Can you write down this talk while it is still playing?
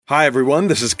Hi everyone,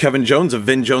 this is Kevin Jones of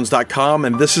vinjones.com,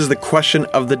 and this is the question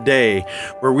of the day,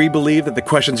 where we believe that the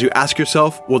questions you ask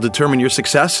yourself will determine your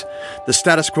success, the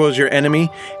status quo is your enemy,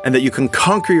 and that you can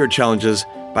conquer your challenges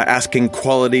by asking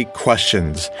quality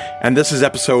questions. And this is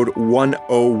episode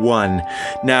 101.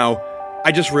 Now,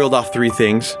 I just reeled off 3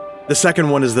 things. The second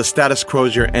one is the status quo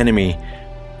is your enemy.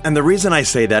 And the reason I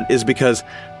say that is because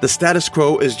the status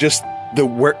quo is just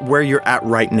where you're at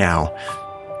right now.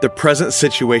 The present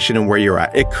situation and where you're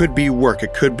at. It could be work,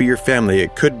 it could be your family,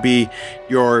 it could be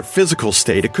your physical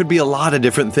state, it could be a lot of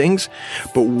different things,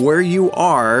 but where you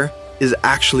are is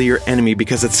actually your enemy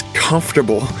because it's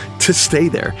comfortable to stay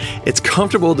there. It's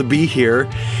comfortable to be here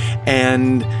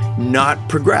and not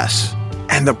progress.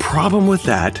 And the problem with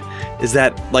that is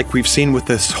that, like we've seen with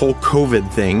this whole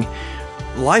COVID thing,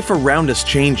 life around us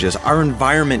changes. Our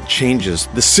environment changes.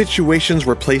 The situations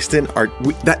we're placed in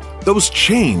those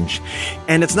change.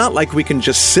 And it's not like we can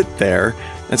just sit there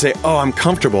and say, oh, I'm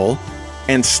comfortable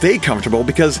and stay comfortable,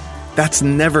 because that's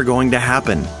never going to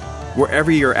happen.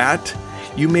 Wherever you're at,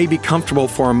 you may be comfortable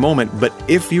for a moment, but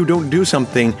if you don't do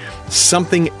something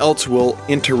else will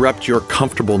interrupt your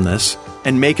comfortableness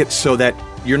and make it so that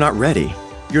you're not ready.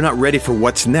 You're not ready for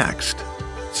what's next.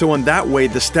 So in that way,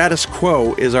 the status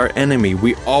quo is our enemy.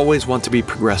 We always want to be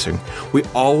progressing. We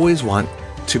always want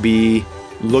to be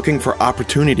looking for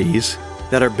opportunities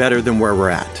that are better than where we're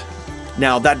at.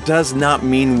 Now, that does not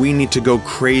mean we need to go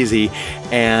crazy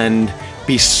and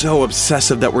be so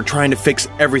obsessive that we're trying to fix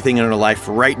everything in our life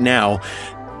right now.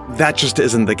 That just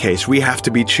isn't the case. We have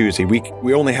to be choosy.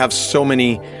 We only have so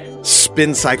many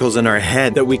spin cycles in our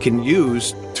head that we can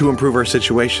use to improve our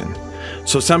situation.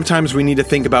 So sometimes we need to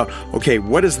think about, okay,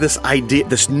 what is this idea,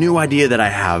 this new idea that I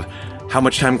have? How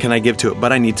much time can I give to it?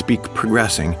 But I need to be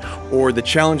progressing. Or the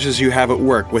challenges you have at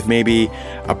work with maybe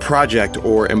a project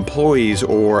or employees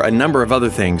or a number of other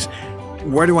things.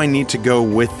 Where do I need to go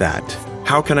with that?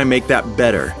 How can I make that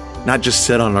better? Not just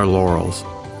sit on our laurels.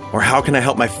 Or how can I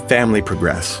help my family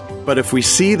progress? But if we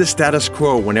see the status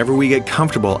quo whenever we get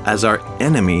comfortable as our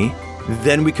enemy,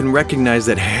 then we can recognize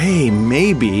that, hey,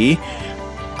 maybe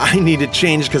I need to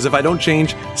change, because if I don't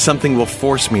change, something will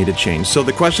force me to change. So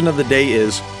the question of the day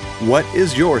is, what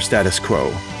is your status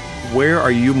quo? Where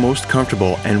are you most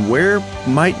comfortable, and where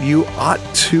might you ought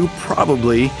to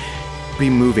probably be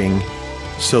moving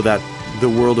so that the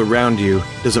world around you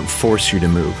doesn't force you to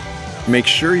move? Make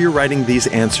sure you're writing these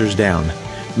answers down.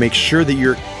 Make sure that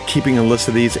you're keeping a list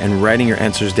of these and writing your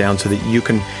answers down so that you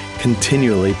can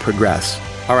continually progress.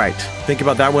 All right, think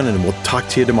about that one, and we'll talk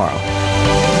to you tomorrow.